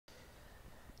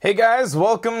Hey guys,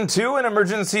 welcome to an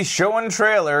emergency show and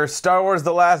trailer. Star Wars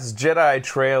The Last Jedi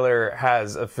trailer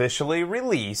has officially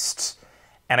released,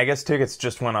 and I guess tickets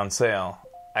just went on sale.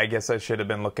 I guess I should have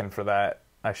been looking for that.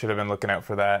 I should have been looking out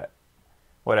for that.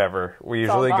 Whatever. We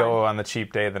usually go on the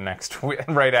cheap day the next week,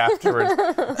 right afterwards.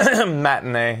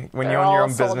 Matinee. When you own your own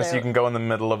business, you can go in the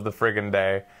middle of the friggin'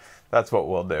 day. That's what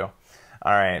we'll do.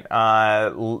 All right,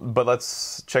 but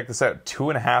let's check this out.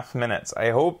 2.5 minutes. I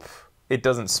hope it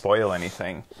doesn't spoil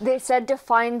anything. They said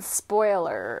define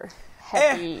spoiler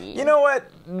heavy. You know what?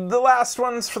 The last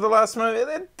ones for the last movie,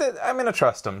 I'm going to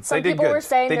trust them. Some they did people good. were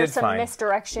saying they there's did some fine.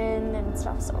 misdirection and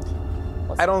stuff, so...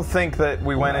 I don't think that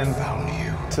we went in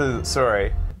to,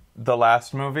 the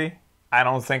last movie. I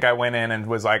don't think I went in and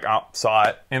was like, oh, saw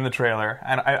it in the trailer.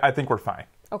 And I think we're fine.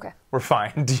 Okay. We're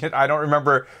fine. I don't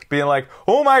remember being like,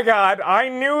 oh my God, I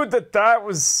knew that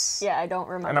was... Yeah, I don't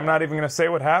remember. And I'm not even going to say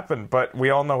what happened, but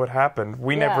we all know what happened.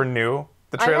 We never knew.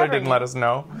 The trailer didn't let us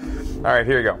know. All right,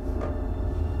 here you go.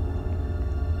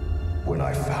 When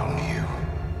I found you,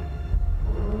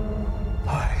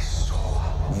 I saw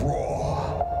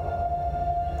raw,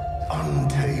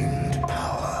 untamed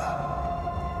power.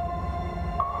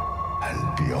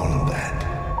 And beyond that,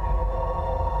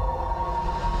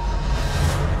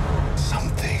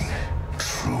 something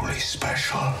truly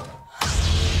special.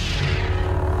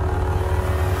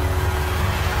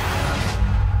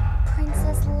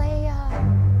 Princess Leia.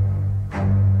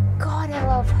 God, I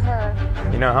love her.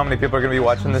 You know how many people are going to be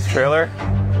watching this trailer?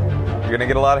 You're going to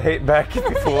get a lot of hate back if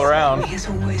you fool around. He has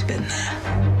always been there.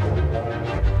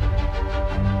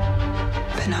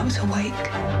 But now it's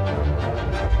awake.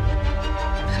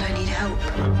 And I need help.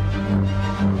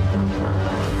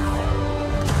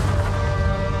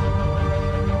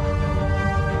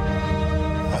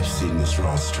 I've seen this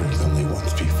raw strength only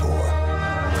once before.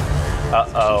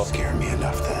 Uh-oh. It didn't scare me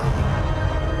enough then.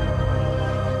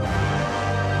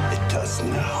 It does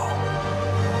now.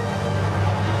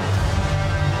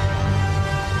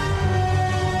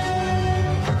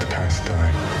 Let the past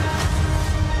die.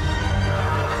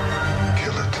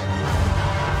 Kill it.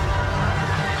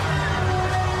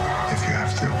 If you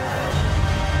have to.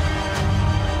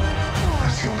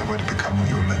 That's the only way to become what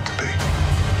you were meant to be.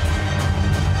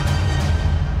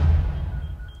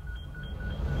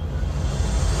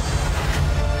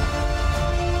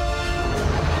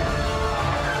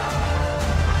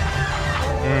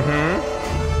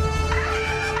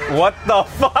 What the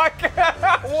fuck?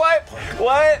 What?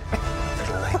 What?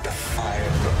 It'll light the fire.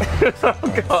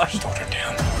 Oh God. Start her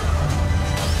down.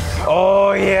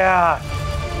 Oh yeah.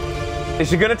 Is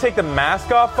she gonna take the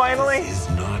mask off finally? Is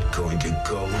not going to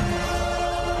go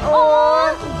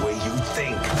Aww. the way you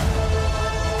think.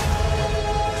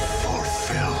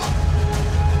 Fulfill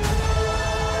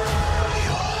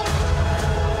your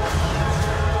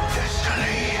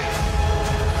destiny.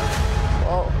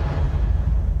 Whoa.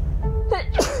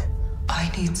 I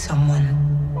need someone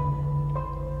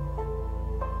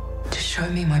to show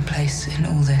me my place in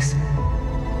all this.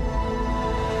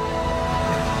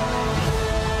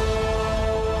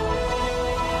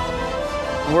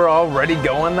 We're already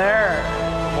going there?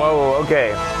 Whoa,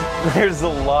 okay. There's a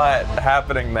lot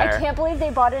happening there. I can't believe they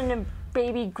brought in a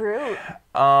baby Groot.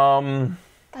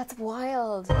 That's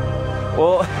wild.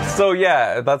 Well, so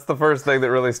yeah, that's the first thing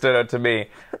that really stood out to me.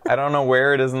 I don't know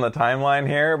where it is in the timeline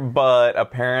here, but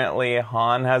apparently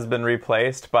Han has been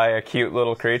replaced by a cute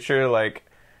little creature. Like,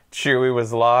 Chewie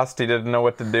was lost, he didn't know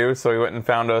what to do, so he went and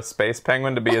found a space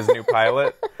penguin to be his new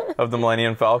pilot of the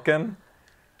Millennium Falcon.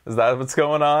 Is that what's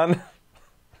going on?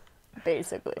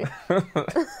 Basically.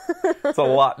 It's a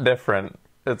lot different.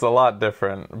 It's a lot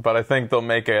different, but I think they'll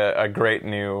make a great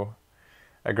new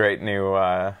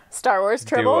Star Wars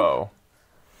Tribble? duo.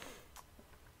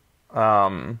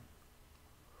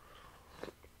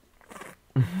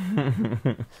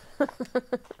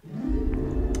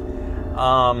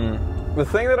 The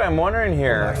thing that I'm wondering I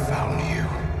here found you.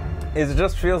 is it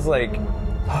just feels like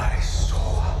I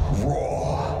saw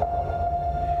raw,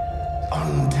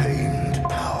 untamed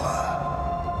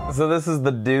power. so this is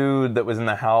the dude that was in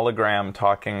the hologram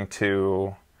talking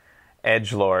to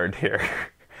Edgelord here.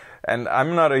 And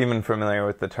I'm not even familiar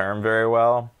with the term very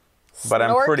well, but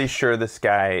I'm Snork? pretty sure this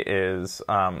guy is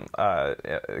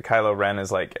Kylo Ren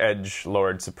is like Edge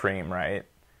Lord Supreme, right?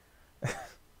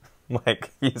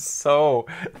 Like, he's so...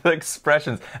 the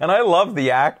expressions. And I love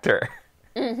the actor.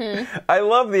 Mm-hmm. I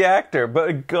love the actor,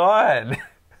 but God,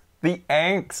 the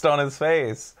angst on his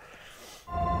face.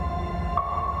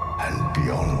 And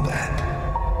beyond that,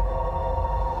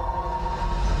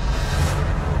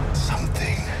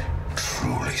 something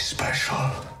truly special.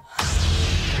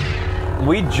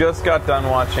 We just got done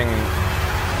watching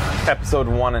episode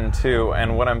 1 and 2,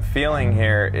 and what I'm feeling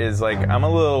here is like I'm a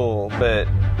little bit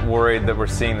worried that we're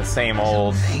seeing the same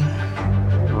old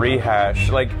rehash.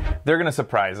 Like, they're gonna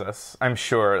surprise us, I'm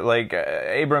sure. Like,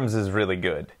 Abrams is really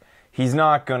good. He's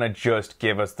not gonna just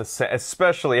give us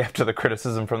especially after the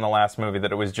criticism from the last movie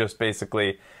that it was just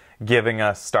basically giving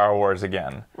us Star Wars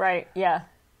again. Right, yeah.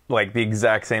 Like, the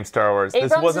exact same Star Wars.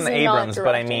 Abrams this wasn't is Abrams, not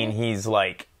but I mean, he's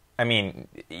like... I mean,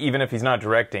 even if he's not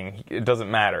directing, it doesn't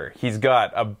matter. He's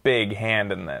got a big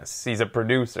hand in this. He's a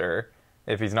producer.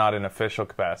 If he's not in official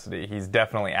capacity, he's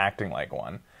definitely acting like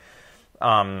one.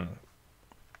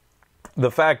 The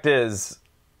fact is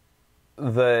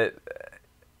that,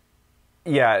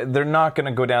 yeah, they're not going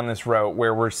to go down this route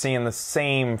where we're seeing the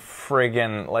same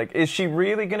friggin', like, is she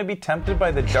really going to be tempted by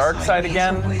the dark side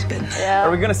again? Yeah. Are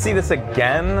we going to see this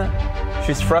again?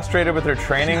 She's frustrated with her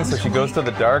training, so she goes to the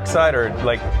dark side, or,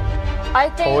 like, I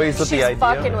think toys with she's the idea?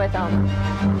 fucking with him.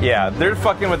 Yeah, they're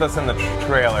fucking with us in the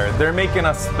trailer. They're making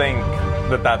us think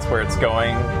that that's where it's going.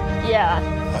 Yeah.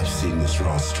 I've seen this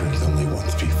raw strength only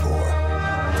once before.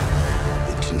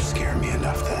 It didn't scare me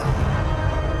enough then.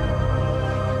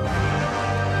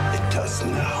 It does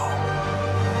now.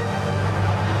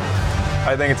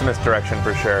 I think it's misdirection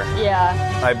for sure. Yeah.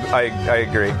 I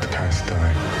agree. The past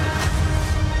died.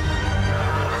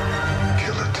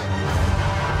 Kill it.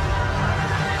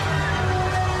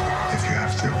 If you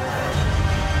have to.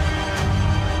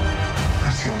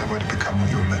 That's the only way to become what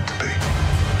you were meant to be.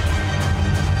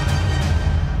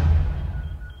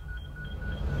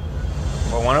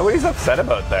 I wonder what he's upset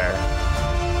about there.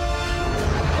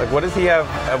 Like, what does he have?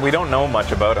 We don't know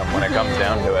much about him when it comes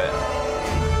down to it.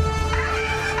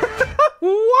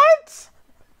 What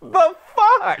the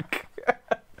fuck?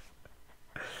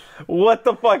 What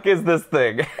the fuck is this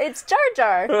thing? It's Jar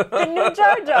Jar. The new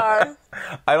Jar Jar.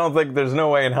 I don't think there's no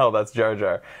way in hell that's Jar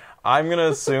Jar. I'm gonna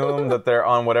assume that they're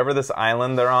on whatever this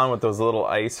island they're on with those little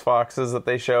ice foxes that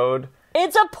they showed.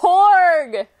 It's a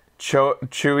porg!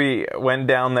 Chewie went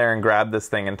down there and grabbed this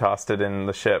thing and tossed it in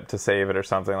the ship to save it or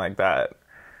something like that.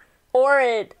 Or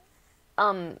it,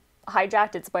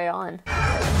 hijacked its way on. We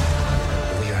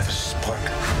are the spark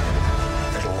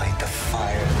that'll light the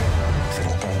fire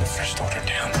that'll burn the First Order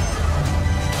down.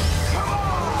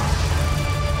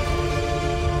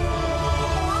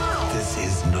 This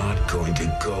is not going to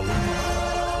go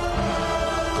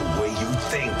the way you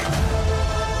think.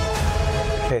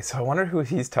 Okay, so I wonder who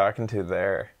he's talking to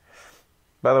there.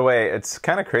 By the way, it's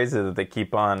kind of crazy that they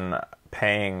keep on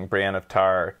paying Brienne of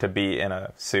Tar to be in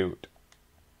a suit.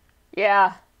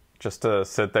 Yeah. Just to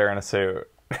sit there in a suit.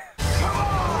 You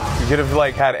could have,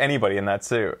 like, had anybody in that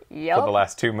suit Yep. for the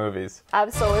last 2 movies.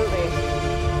 Absolutely.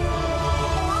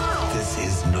 This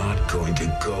is not going to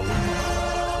go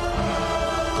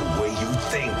the way you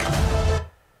think.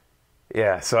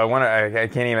 Yeah, so I wonder, I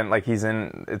can't even, like,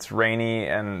 it's rainy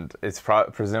and it's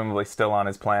presumably still on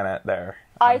his planet there.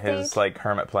 I his, think like,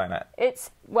 hermit planet.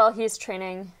 He's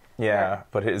training. Yeah,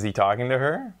 but is he talking to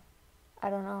her? I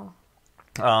don't know.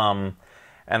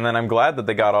 And then I'm glad that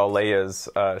they got all Leia's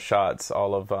shots,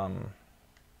 all of,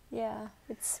 Yeah,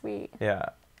 it's sweet. yeah.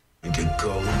 To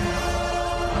go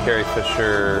Carrie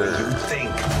Fisher, where you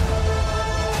think.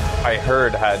 I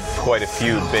heard, had quite a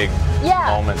few big Yeah.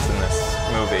 moments in this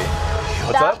movie.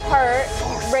 What's that up? part,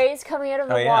 Rey's coming out of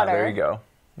the Oh, yeah, water. there you go.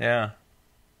 Yeah.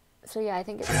 So yeah, I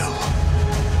think it's that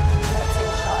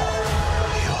same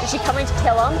shot. Is she coming to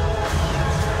kill him?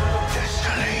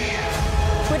 Destiny.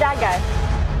 Who that guy?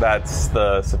 That's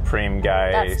the Supreme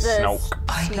guy, That's the Snoke.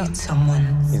 I need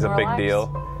someone. He's a big Snorlax? deal.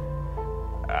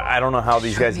 I don't know how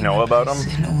these guys Show me know my about place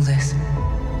him. in all this.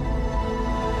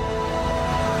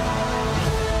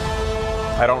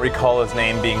 I don't recall his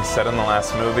name being said in the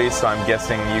last movie, so I'm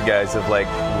guessing you guys have, like,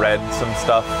 read some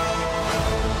stuff.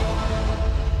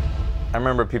 I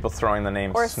remember people throwing the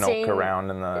name Or Snoke seeing-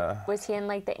 around in the... Was he in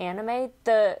like the anime?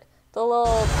 The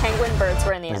little penguin birds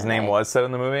were in the anime. His name was said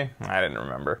in the movie? I didn't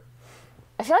remember.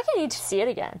 I feel like I need to see it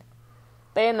again.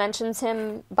 Leia mentions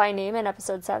him by name in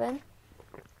episode 7.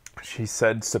 She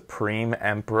said Supreme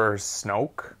Emperor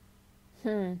Snoke? I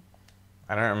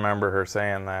don't remember her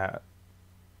saying that.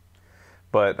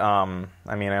 But, I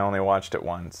mean, I only watched it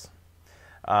once.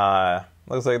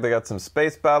 Looks like they got some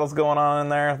space battles going on in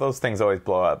there. Those things always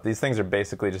blow up. These things are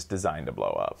basically just designed to blow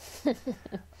up.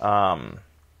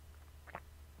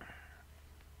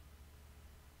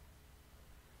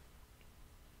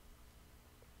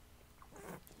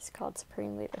 He's called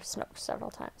Supreme Leader Snoke several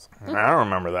times. I don't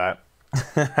remember that.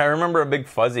 I remember a big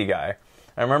fuzzy guy.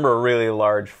 I remember a really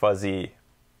large fuzzy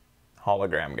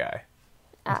hologram guy.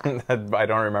 I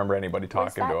don't remember anybody Was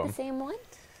talking that to the him. same one?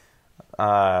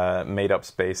 Made up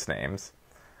space names.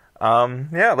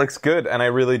 Yeah, it looks good, and I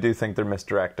really do think they're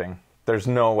misdirecting. There's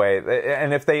no way,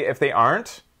 and if they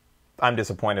aren't, I'm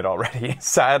disappointed already.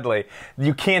 Sadly,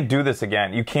 you can't do this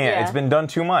again. You can't. Yeah. It's been done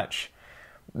too much.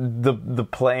 The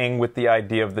playing with the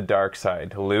idea of the dark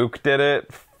side. Luke did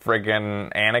it.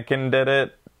 Friggin' Anakin did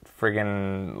it.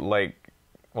 Friggin'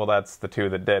 well, that's the two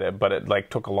that did it, but it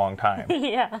took a long time.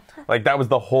 Yeah. That was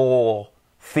the whole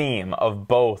theme of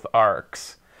both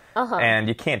arcs. And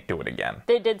you can't do it again.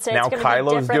 They did say now it's going to be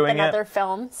Kylo's different doing than it. other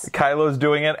films. Kylo's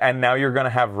doing it, and now you're going to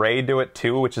have Rey do it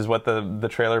too, which is what the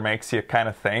trailer makes you kind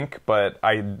of think. But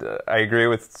I agree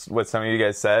with what some of you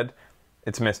guys said.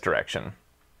 It's misdirection.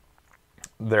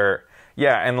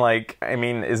 And I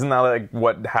mean, isn't that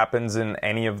what happens in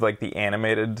any of the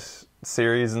animated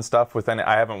series and stuff?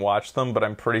 I haven't watched them, but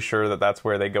I'm pretty sure that that's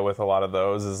where they go with a lot of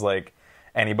those. Is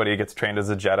anybody who gets trained as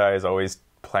a Jedi is always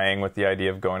playing with the idea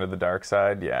of going to the dark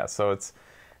side. Yeah, so it's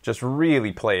just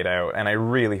really played out, and I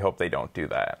really hope they don't do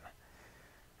that.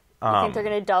 You think they're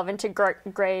going to delve into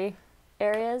gray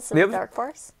areas of the Dark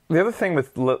Force? The other thing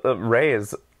with Rey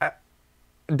is,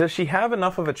 does she have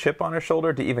enough of a chip on her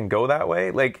shoulder to even go that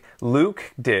way?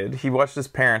 Luke did. He watched his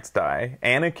parents die.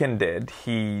 Anakin did.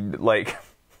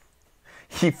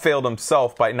 He failed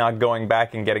himself by not going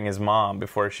back and getting his mom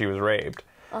before she was raped.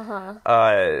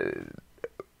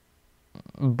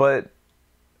 But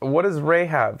what does Rey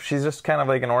have? She's just kind of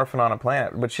like an orphan on a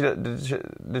planet. But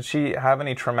did she have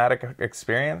any traumatic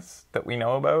experience that we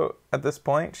know about at this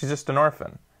point? She's just an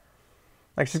orphan.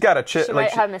 She's got a chip. She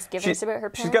might have misgivings about her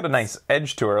parents. She's got a nice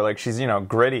edge to her. She's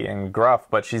gritty and gruff,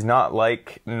 but she's not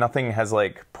nothing has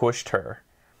pushed her.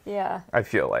 Yeah. I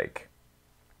feel like.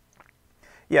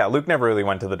 Yeah, Luke never really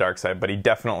went to the dark side, but he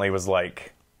definitely was I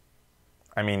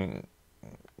mean,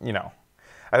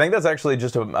 I think that's actually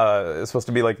just it's supposed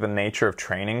to be the nature of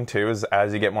training too, is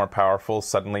as you get more powerful,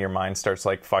 suddenly your mind starts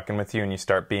fucking with you and you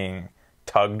start being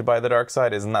tugged by the dark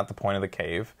side. Isn't that the point of the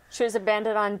cave? She was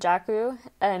abandoned on Jakku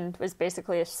and was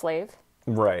basically a slave.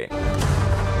 Right.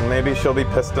 Maybe she'll be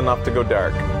pissed enough to go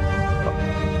dark.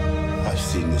 I've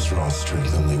seen this raw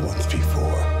strength only once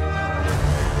before.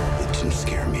 It didn't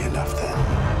scare me enough then.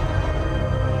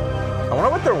 I wonder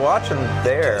what they're watching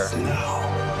there. No.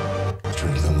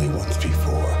 Strength only once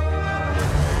before.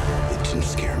 It didn't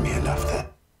scare me enough then.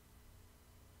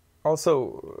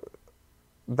 Also,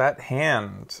 that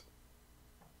hand...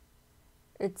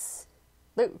 It's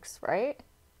Luke's, right?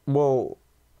 Well,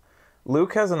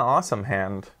 Luke has an awesome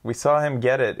hand. We saw him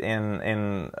get it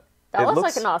in That looks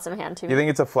like an awesome hand to me. You think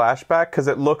it's a flashback? Because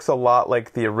it looks a lot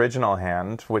like the original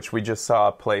hand, which we just saw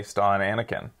placed on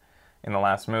Anakin in the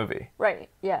last movie. Right,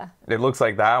 yeah. It looks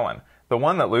like that one. The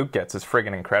one that Luke gets is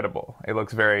friggin' incredible. It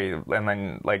looks very... And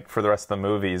then, for the rest of the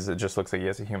movies, it just looks like he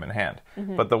has a human hand.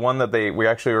 Mm-hmm. But the one that we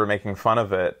actually were making fun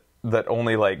of it, that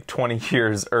only 20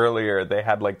 years earlier they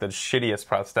had the shittiest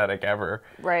prosthetic ever,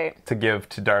 right, to give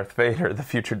to Darth Vader, the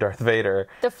future Darth Vader.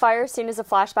 The fire scene is a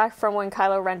flashback from when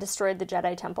Kylo Ren destroyed the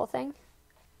Jedi Temple thing.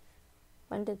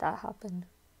 When did that happen?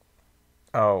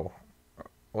 Oh,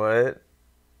 what?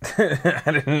 I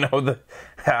didn't know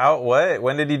how. What?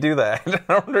 When did he do that? I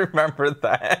don't remember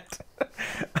that.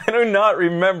 I do not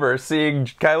remember seeing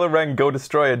Kylo Ren go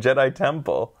destroy a Jedi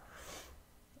temple.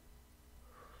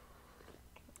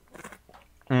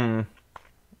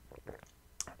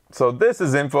 So this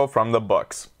is info from the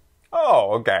books.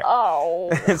 Oh, okay. Oh.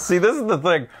 See, this is the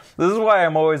thing. This is why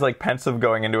I'm always pensive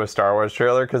going into a Star Wars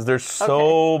trailer, because there's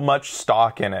so much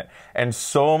stock in it and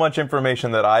so much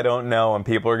information that I don't know and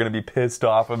people are going to be pissed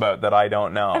off about that I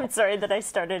don't know. I'm sorry that I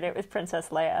started it with Princess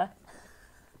Leia.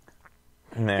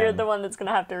 Man. You're the one that's going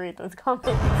to have to read those comments.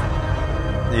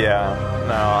 Yeah.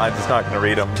 No, I'm just not going to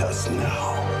read them. Does now.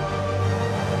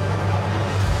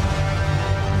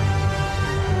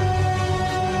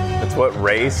 It's what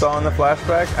Rey saw in the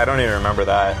flashback? I don't even remember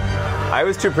that. I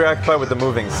was too preoccupied with the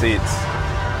moving seats.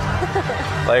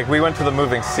 We went to the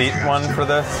moving seat one for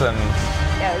this, and...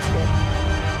 Yeah, it was good.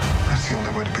 That's the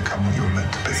only way to become what you were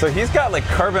meant to be. So he's got,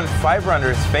 carbon fiber under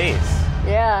his face.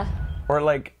 Yeah. Or,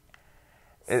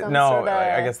 Some no,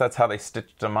 sorta... I guess that's how they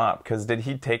stitched him up. Because did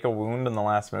he take a wound in the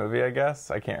last movie, I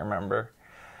guess? I can't remember.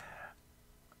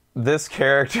 This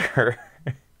character...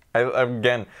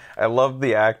 Again, I love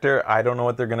the actor. I don't know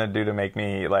what they're going to do to make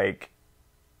me,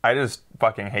 I just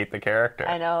fucking hate the character.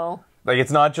 I know.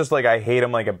 It's not just I hate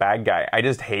him like a bad guy. I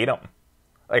just hate him.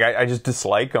 I just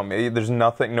dislike him. There's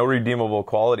no redeemable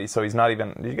quality, so he's not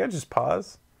even... Did you guys just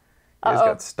pause? You guys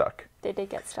got stuck. They did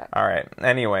get stuck. All right.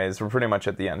 Anyways, we're pretty much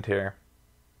at the end here.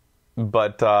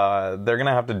 but they're going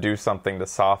to have to do something to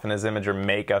soften his image or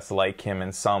make us like him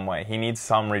in some way. He needs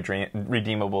some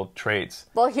redeemable traits.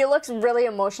 Well, he looks really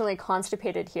emotionally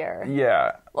constipated here.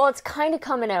 Yeah. Well, it's kind of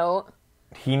coming out.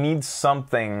 He needs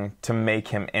something to make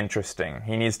him interesting.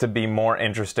 He needs to be more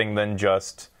interesting than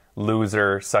just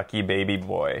loser, sucky baby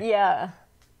boy. Yeah.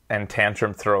 And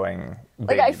tantrum throwing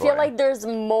baby Like, I feel boy. like there's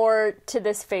more to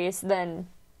this face than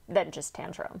just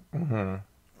tantrum. Mm-hmm.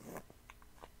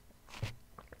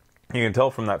 You can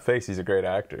tell from that face he's a great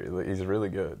actor. He's really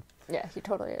good. Yeah, he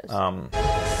totally is.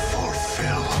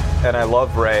 Fulfill. And I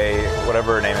love Ray,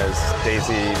 whatever her name is,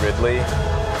 Daisy Ridley.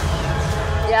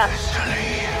 Yeah.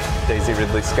 Daisy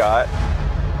Ridley Scott.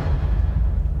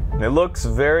 And it looks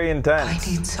very I intense.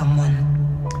 need someone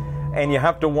And you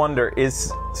have to wonder, is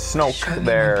to Snoke show me my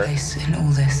there? place in all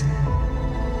this.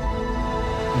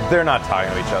 They're not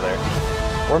talking to each other.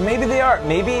 Or maybe they are.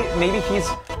 Maybe he's...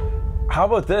 How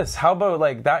about this? How about,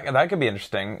 like, that could be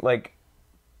interesting. Like,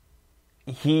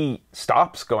 he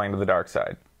stops going to the dark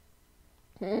side.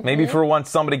 Maybe for once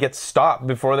somebody gets stopped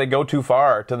before they go too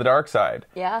far to the dark side.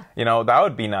 Yeah. You know, that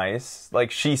would be nice.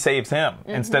 Like, she saves him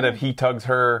instead of he tugs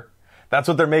her. That's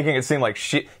what they're making it seem like.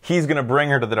 He's going to bring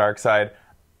her to the dark side.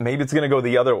 Maybe it's going to go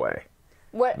the other way.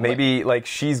 Maybe, like,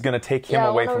 she's going to take him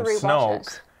away from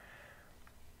Snoke.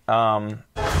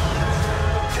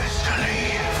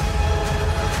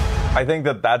 I think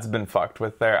that's been fucked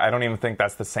with there. I don't even think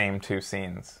that's the same two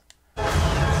scenes.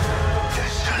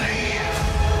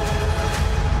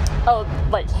 Oh,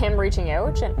 like him reaching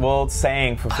out? Well,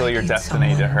 saying fulfill I your need destiny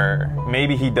to someone. her.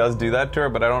 Maybe he does do that to her,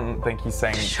 but I don't think he's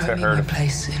saying Show to me her my to...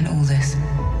 place in all this.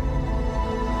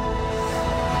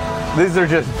 These are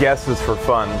just guesses for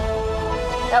fun.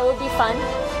 That would be fun.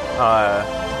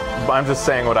 I'm just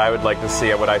saying what I would like to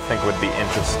see, what I think would be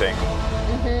interesting.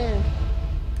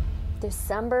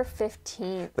 December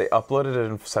 15th. They uploaded it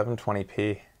in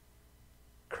 720p.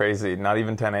 Crazy. Not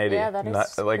even 1080. Yeah, that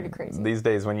is like, pretty crazy. These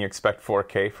days when you expect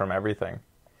 4K from everything.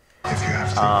 If you have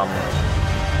to.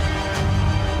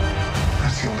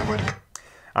 That's the only way to.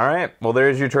 All right. Well,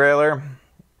 there's your trailer.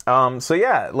 So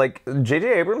yeah, like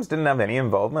J.J. Abrams didn't have any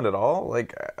involvement at all.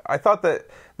 Like I thought that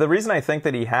the reason I think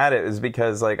that he had it is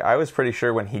because like I was pretty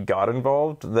sure when he got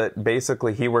involved that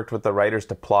basically he worked with the writers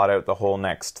to plot out the whole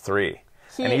next three.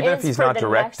 And even if he's not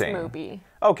directing, next movie.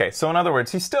 Okay, so in other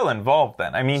words, he's still involved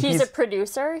then. I mean, He's a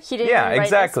producer. He didn't yeah, even write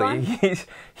exactly. This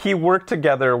one. He worked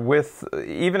together with,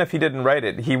 even if he didn't write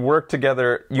it, he worked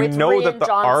together. You With know Rian that the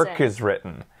Johnson. arc is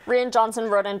written. Rian Johnson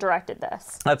wrote and directed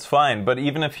this. That's fine, but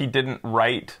even if he didn't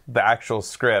write the actual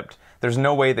script, there's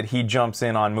no way that he jumps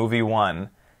in on movie 1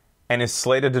 and is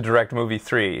slated to direct movie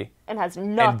 3 And has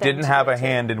nothing and didn't to have do a with it.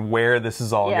 hand in where this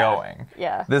is all Yeah, going.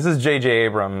 yeah. This is J.J.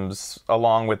 Abrams,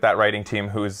 along with that writing team,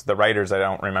 who's the writers. I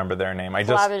don't remember their name. I've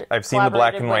seen the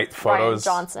black and white Collaborated with photos. Rian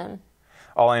Johnson.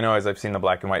 All I know is I've seen the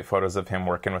black and white photos of him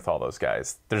working with all those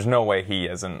guys. There's no way he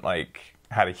hasn't like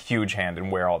had a huge hand in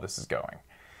where all this is going.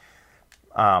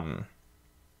 The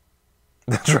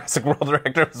Jurassic World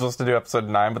director was supposed to do episode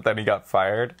 9, but then he got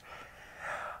fired.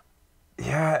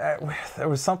 Yeah, there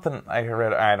was something I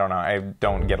read. I don't know. I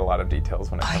don't get a lot of details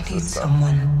when it I comes to need this stuff.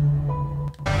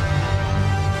 someone.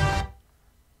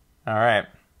 All right.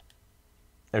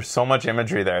 There's so much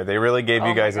imagery there. They really gave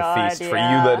you Oh guys my a God, feast. For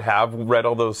yeah. you that have read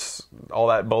all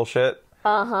that bullshit,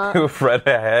 who've read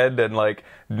ahead and like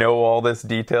know all this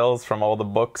details from all the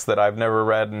books that I've never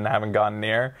read and haven't gone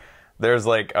near. There's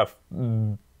like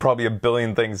probably a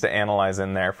billion things to analyze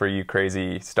in there for you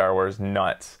crazy Star Wars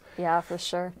nuts. Yeah, for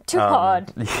sure. Too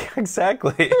odd. Yeah,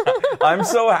 exactly. I'm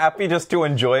so happy just to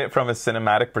enjoy it from a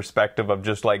cinematic perspective of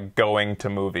just like going to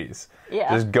movies. Yeah.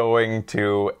 Just going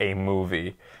to a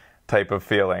movie type of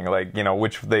feeling. Like, you know,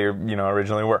 which they, you know,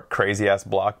 originally were crazy ass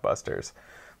blockbusters.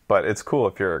 But it's cool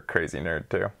if you're a crazy nerd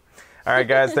too. All right,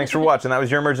 guys, thanks for watching. That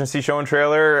was your emergency show and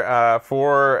trailer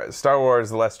for Star Wars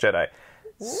The Last Jedi.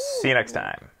 See you next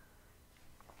time.